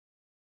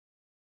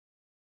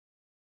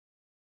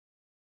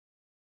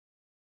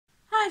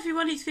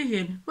everyone, it's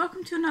Vivian.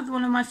 Welcome to another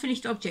one of my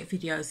finished object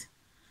videos.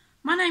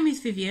 My name is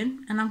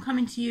Vivian and I'm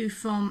coming to you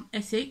from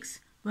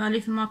Essex, where I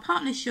live with my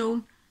partner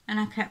Sean and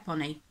our cat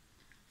Bonnie.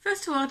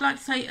 First of all, I'd like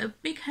to say a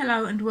big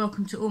hello and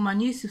welcome to all my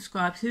new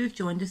subscribers who have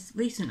joined us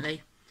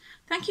recently.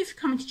 Thank you for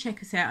coming to check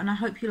us out and I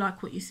hope you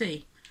like what you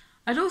see.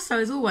 I'd also,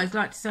 as always,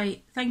 like to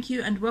say thank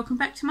you and welcome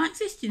back to my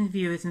existing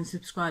viewers and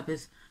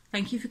subscribers.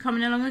 Thank you for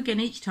coming along again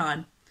each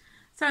time.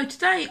 So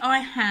today I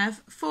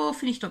have 4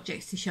 finished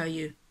objects to show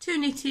you. 2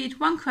 knitted,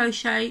 1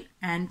 crochet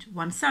and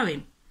 1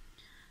 sewing.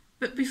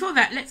 But before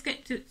that, let's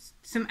get to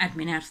some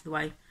admin out of the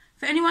way.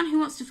 For anyone who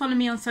wants to follow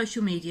me on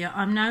social media,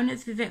 I'm known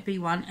as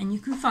VivetteB1 and you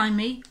can find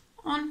me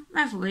on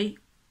Raverly,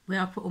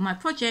 where I put all my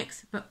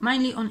projects, but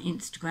mainly on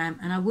Instagram,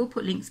 and I will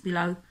put links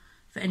below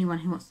for anyone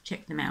who wants to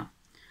check them out.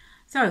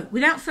 So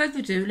without further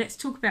ado, let's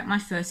talk about my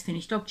first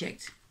finished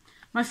object.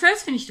 My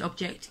first finished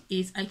object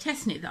is a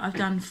test knit that I've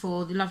done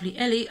for the lovely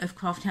Ellie of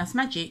Craft House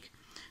Magic,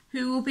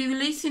 who will be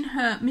releasing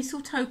her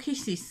Mistletoe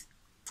Kisses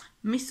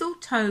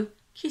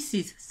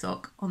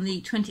sock on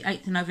the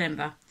 28th of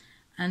November,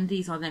 and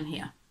these are them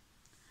here.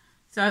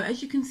 So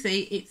as you can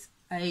see, it's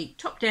a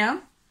top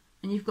down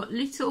and you've got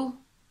little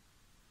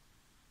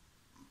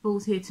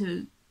balls here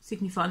to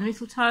signify the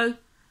mistletoe,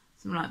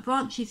 some like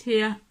branches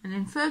here, and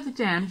then further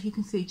down, if you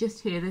can see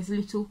just here, there's a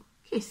little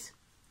kiss.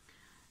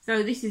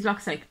 So this is, like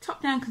I say,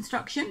 top down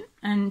construction,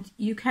 and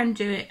you can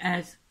do it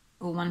as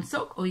all one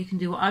sock, or you can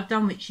do what I've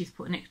done, which is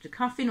put an extra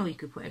cuff in, or you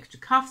could put extra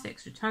cuffs,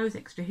 extra toes,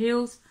 extra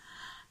heels.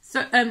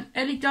 So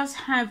Ellie does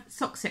have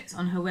sock sets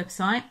on her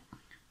website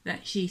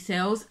that she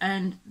sells,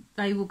 and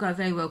they will go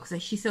very well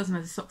because she sells them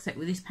as a sock set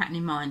with this pattern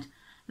in mind.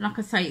 And like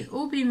I say, it's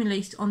all being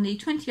released on the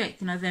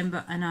 28th of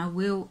November, and I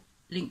will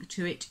link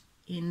to it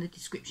in the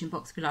description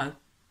box below.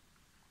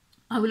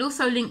 I will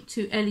also link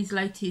to Ellie's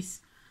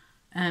latest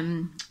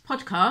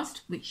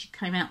podcast, which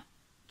came out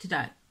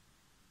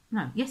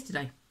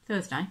yesterday,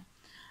 Thursday,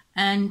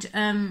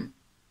 and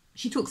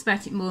she talks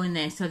about it more in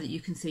there so that you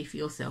can see for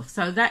yourself.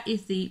 So that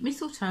is the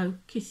Mistletoe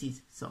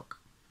Kisses sock,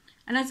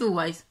 and as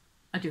always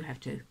I do have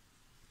 2.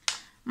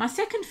 My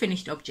second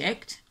finished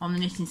object on the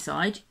knitting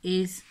side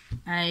is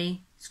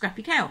a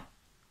Scrappy cowl,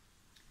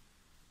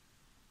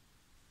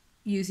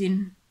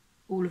 using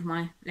all of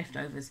my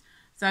leftovers.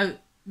 So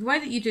the way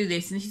that you do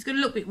this, and this is going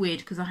to look a bit weird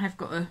because I have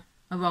got a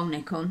roll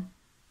neck on,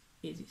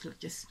 is it's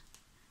just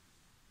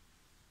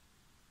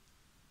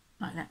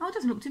like that. Oh, it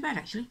doesn't look too bad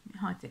actually, it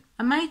hides it.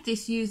 I made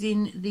this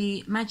using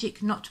the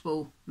Magic Knot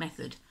Ball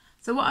method.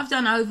 So what I've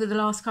done over the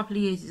last couple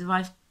of years is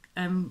I've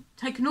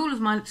taken all of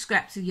my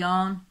scraps of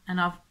yarn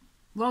and I've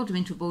rolled them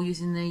into a ball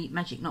using the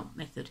Magic Knot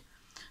method.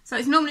 So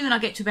it's normally when I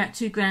get to about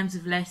 2 grams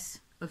of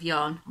less of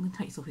yarn. I'm going to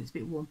take this off, it's a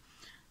bit warm.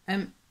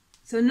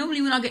 So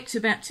normally when I get to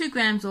about 2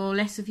 grams or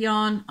less of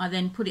yarn, I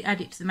then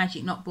add it to the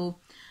Magic Knot Ball.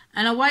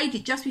 And I weighed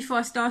it just before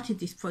I started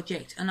this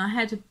project, and I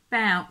had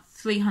about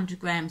 300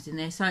 grams in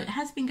there. So it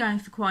has been going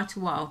for quite a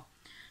while.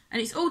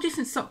 And it's all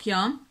different sock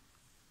yarn.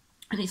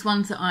 And it's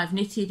ones that I've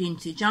knitted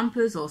into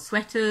jumpers or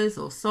sweaters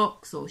or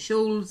socks or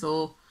shawls,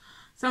 or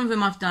some of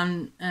them I've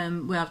done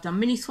where I've done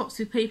mini swaps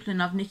with people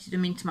and I've knitted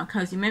them into my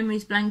Cozy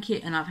Memories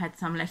blanket, and I've had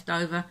some left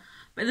over.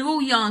 But they're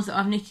all yarns that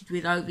I've knitted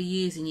with over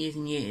years and years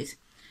and years.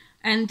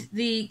 And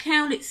the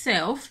cowl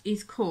itself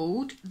is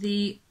called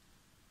the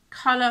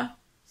Colour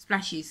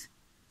Splashes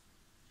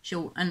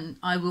shawl, and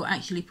I will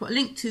actually put a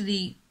link to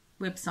the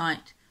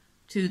website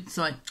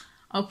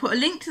I'll put a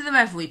link to the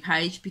Ravelry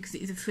page because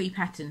it is a free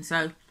pattern,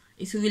 so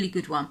it's a really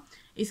good one.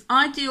 It's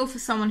ideal for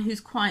someone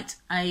who's quite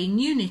a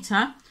new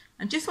knitter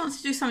and just wants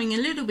to do something a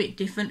little bit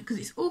different, because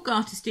it's all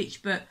garter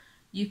stitch, but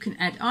you can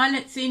add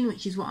eyelets in,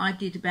 which is what I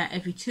did about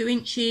every 2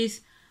 inches,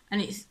 and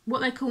it's what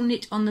they call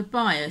knit on the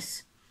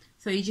bias.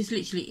 So you just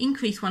literally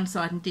increase one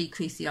side and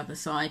decrease the other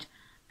side.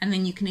 And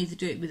then you can either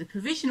do it with a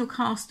provisional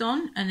cast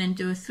on and then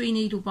do a 3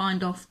 needle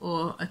bind off,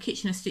 or a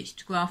Kitchener stitch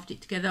to graft it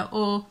together.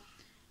 Or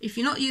if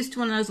you're not used to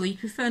one of those, or you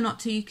prefer not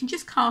to, you can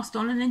just cast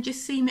on and then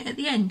just seam it at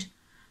the end.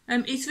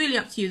 It's really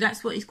up to you.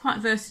 That's what is quite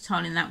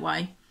versatile in that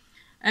way.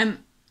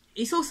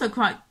 It's also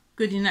quite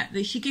good in that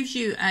she gives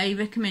you a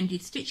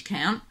recommended stitch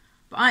count,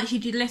 but I actually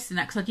did less than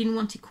that because I didn't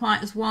want it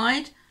quite as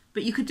wide.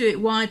 But you could do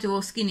it wider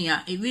or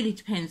skinnier. It really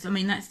depends. I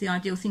mean, that's the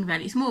ideal thing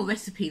about it. It's more a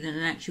recipe than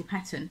an actual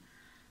pattern.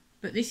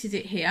 But this is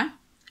it here.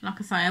 Like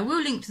I say, I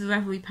will link to the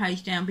Ravelry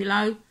page down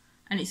below,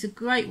 and it's a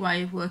great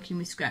way of working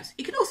with scraps.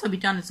 It can also be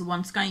done as a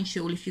 1 skein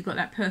shawl if you've got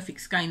that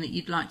perfect skein that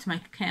you'd like to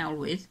make a cowl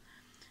with.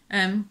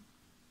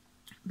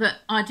 But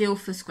ideal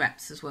for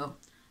scraps as well.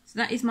 So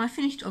that is my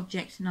finished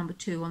object number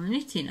 2 on the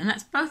knitting, and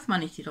that's both my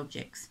knitted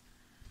objects,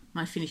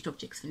 my finished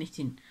objects for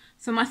knitting.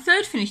 So my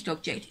third finished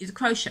object is a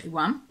crochet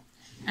one,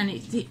 and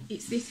it's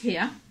this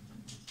here.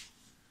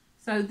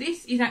 So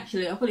this is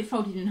actually, I've got it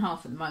folded in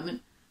half at the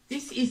moment.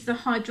 This is the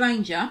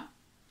Hydrangea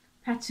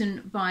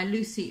pattern by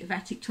Lucy of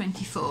Attic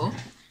 24,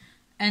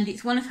 and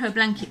it's one of her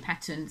blanket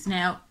patterns.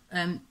 Now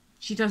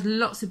she does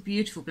lots of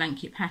beautiful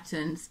blanket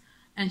patterns,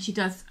 and she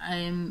does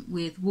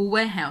with Wool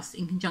Warehouse,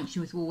 in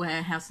conjunction with Wool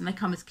Warehouse, and they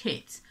come as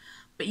kits.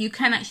 but you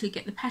can actually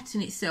get the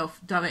pattern itself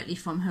directly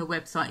from her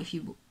website if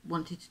you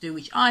wanted to do,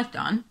 which I've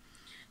done,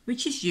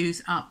 which is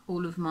use up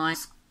all of my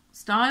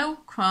Style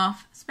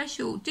Craft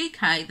Special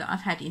DK that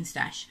I've had in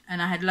stash,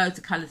 and I had loads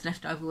of colours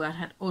left over where I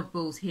had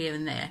oddballs here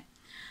and there.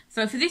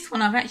 So for this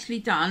one I've actually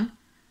done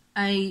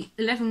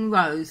 11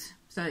 rows,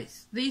 so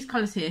it's these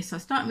colours here. So I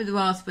started with the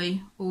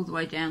raspberry all the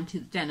way down to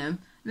the denim,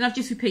 and I've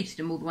just repeated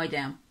them all the way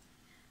down,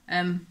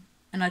 and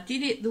I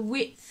did it the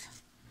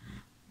width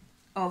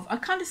of, I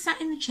kind of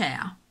sat in the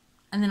chair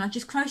and then I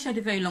just crocheted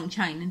a very long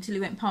chain until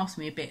it went past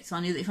me a bit, so I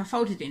knew that if I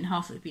folded it in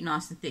half it would be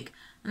nice and thick,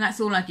 and that's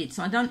all I did.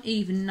 So I don't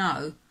even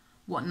know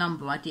what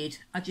number I did.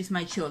 I just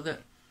made sure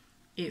that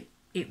it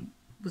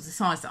was the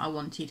size that I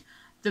wanted.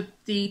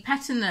 The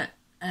pattern that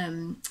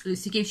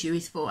Lucy gives you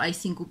is for a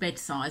single bed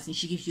size, and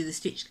she gives you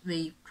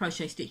the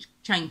crochet stitch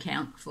chain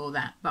count for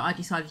that, but I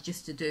decided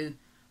just to do,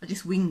 I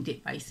just winged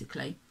it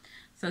basically.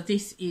 So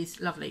this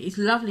is lovely. It's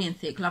lovely and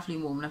thick, lovely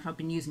and warm, and I've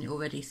been using it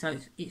already, so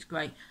it's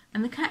great.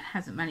 And the cat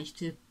hasn't managed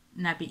to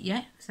nab it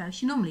yet, so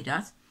she normally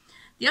does.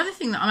 The other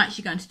thing that I'm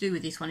actually going to do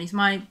with this one is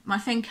my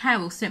friend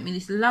Carol sent me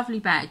this lovely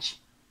badge,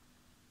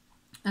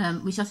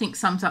 which I think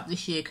sums up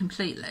this year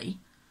completely,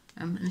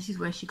 and this is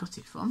where she got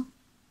it from.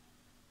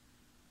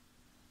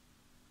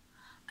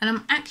 And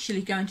I'm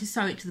actually going to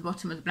sew it to the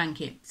bottom of the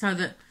blanket, so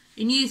that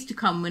in years to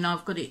come, when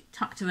I've got it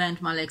tucked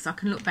around my legs, I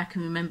can look back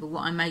and remember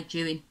what I made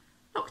during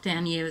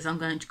lockdown year, as I'm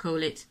going to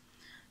call it.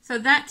 So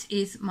that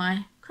is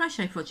my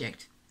crochet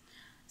project.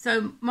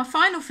 So my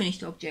final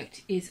finished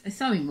object is a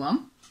sewing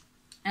one,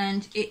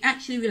 and it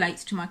actually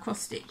relates to my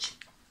cross stitch.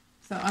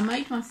 So I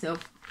made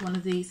myself one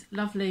of these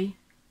lovely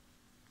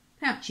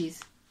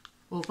pouches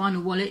or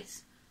vinyl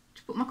wallets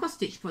to put my cross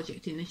stitch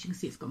project in. As you can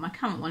see, it's got my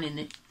current one in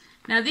it.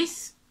 Now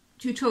this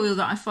tutorial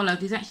that I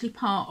followed is actually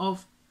part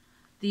of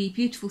the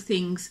Beautiful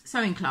Things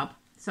Sewing Club.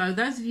 So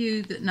those of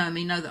you that know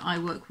me know that I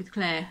work with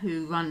Claire,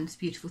 who runs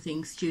Beautiful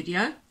Things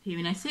Studio here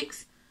in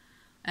Essex,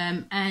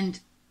 and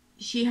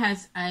she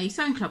has a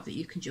sewing club that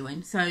you can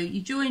join. So you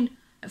join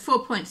at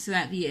 4 points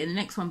throughout the year, the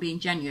next one being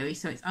January,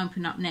 so it's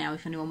open up now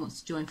if anyone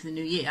wants to join for the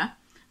new year,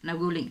 and I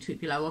will link to it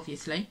below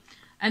obviously.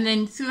 And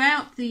then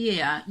throughout the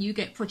year you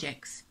get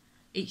projects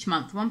each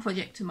month, one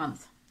project a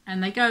month,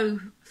 and they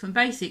go from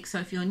basics. So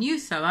if you're a new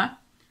sewer,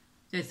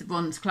 there's the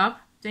bronze club,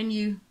 then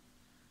you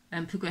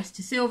progress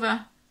to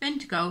silver, then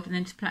to gold, and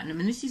then to platinum,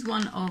 and this is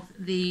one of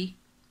the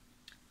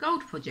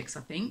gold projects,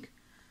 I think.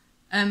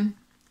 And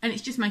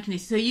it's just making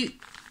this, so you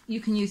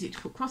can use it to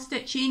put cross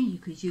stitch in. You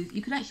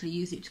could actually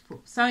use it to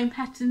put sewing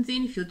patterns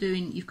in if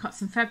you've cut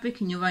some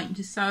fabric and you're waiting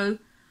to sew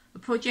a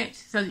project.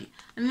 So,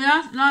 and the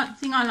other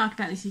thing I like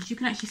about this is you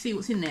can actually see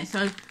what's in there.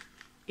 So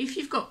if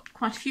you've got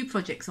quite a few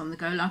projects on the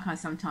go, like I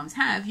sometimes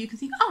have, you can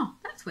think, oh,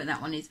 that's where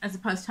that one is, as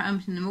opposed to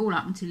opening them all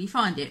up until you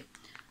find it.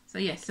 So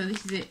yes, so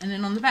this is it. And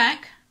then on the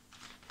back,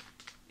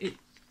 it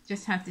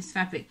just has this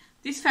fabric.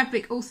 This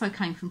fabric also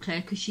came from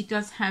Claire, because she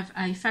does have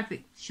a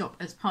fabric shop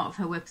as part of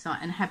her website,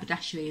 and a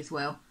haberdashery as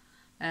well.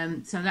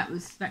 So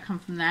that come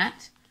from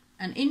that.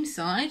 And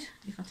inside,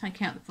 if I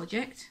take out the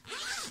project,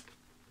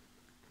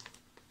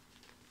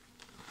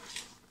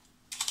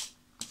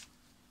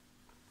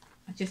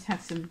 I just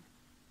have some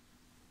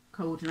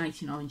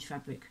coordinating orange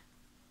fabric.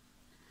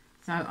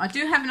 So I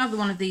do have another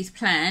one of these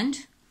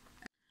planned.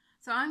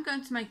 So I'm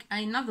going to make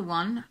another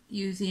one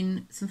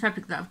using some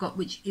fabric that I've got,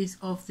 which is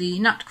of the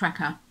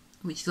Nutcracker,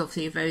 which is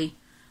obviously a very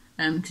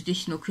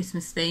traditional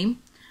Christmas theme.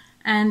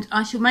 And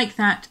I shall make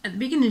that at the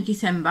beginning of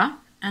December,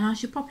 and I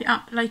shall pop it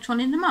up later on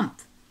in the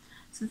month.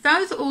 So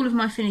those are all of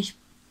my finished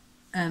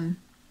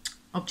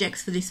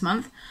objects for this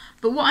month.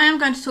 But what I am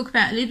going to talk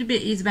about a little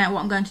bit is about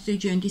what I'm going to do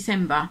during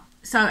December.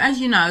 So as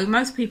you know,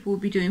 most people will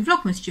be doing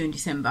Vlogmas during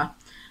December,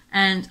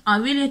 and I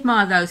really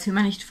admire those who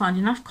manage to find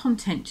enough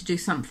content to do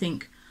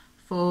something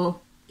for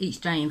each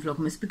day in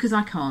Vlogmas, because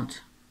I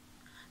can't.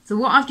 So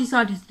what I've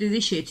decided to do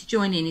this year to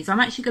join in is I'm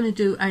actually going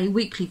to do a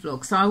weekly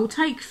vlog. So I will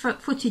take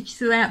footage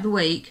throughout the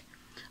week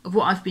of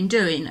what I've been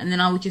doing, and then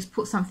I will just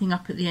put something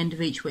up at the end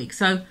of each week.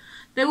 So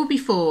there will be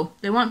 4.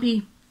 There won't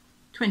be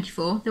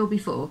 24, there will be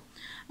 4.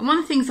 And one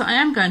of the things that I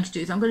am going to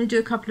do is I'm going to do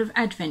a couple of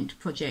Advent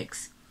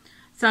projects.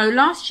 So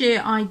last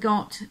year I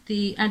got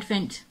the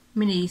Advent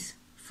minis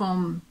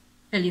from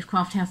Ellie of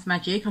Craft House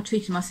Magic. I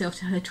treated myself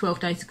to her 12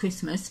 Days of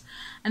Christmas.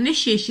 And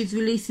this year she's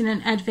releasing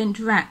an Advent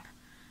wrap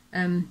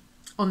on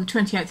the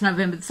 28th of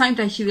November, the same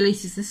day she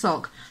releases the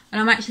sock.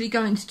 And I'm actually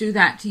going to do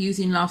that to use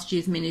in last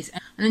year's minis,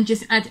 and then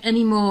just add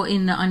any more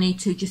in that I need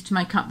to, just to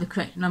make up the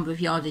correct number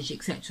of yardage,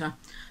 etc.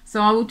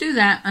 So I will do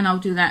that, and I'll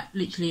do that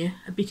literally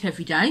a bit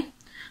every day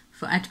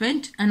for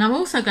Advent. And I'm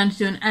also going to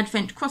do an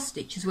Advent cross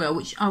stitch as well,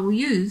 which I will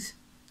use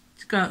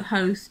to go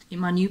host in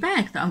my new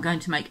bag that I'm going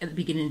to make at the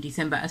beginning of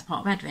December as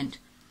part of Advent.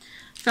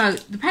 So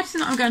the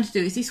pattern that I'm going to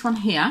do is this one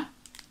here.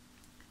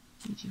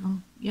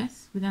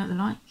 Yes, without the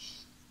light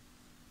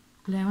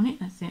glare on it,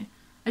 that's it.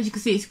 As you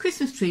can see, it's a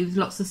Christmas tree with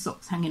lots of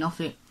socks hanging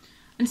off it.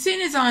 And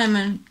seeing as I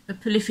am a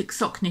prolific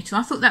sock knitter,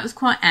 I thought that was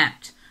quite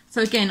apt.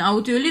 So again, I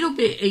will do a little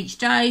bit each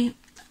day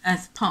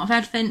as part of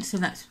Advent, so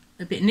that's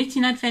a bit of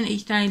knitting advent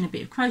each day and a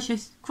bit of crochet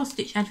cross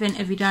stitch advent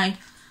every day,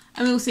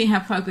 and we'll see how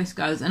progress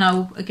goes, and I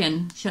will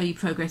again show you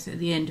progress at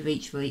the end of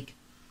each week.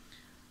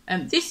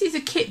 This is a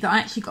kit that I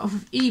actually got off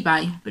of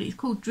eBay, but it's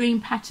called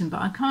Dream Pattern,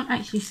 but I can't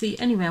actually see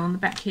anywhere on the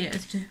back here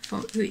as to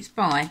who it's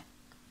by.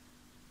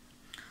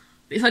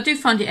 But if I do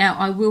find it out,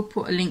 I will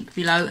put a link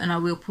below, and I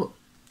will put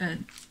a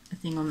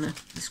thing on the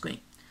screen.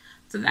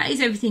 So that is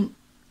everything.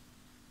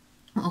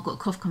 Oh, I've got a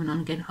cough coming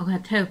on again. I've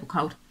had a terrible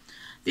cold.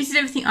 This is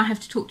everything I have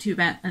to talk to you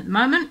about at the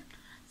moment.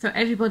 So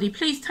everybody,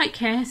 please take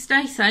care,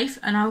 stay safe,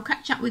 and I will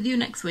catch up with you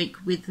next week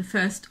with the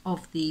first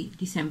of the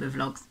December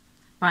vlogs.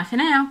 Bye for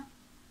now.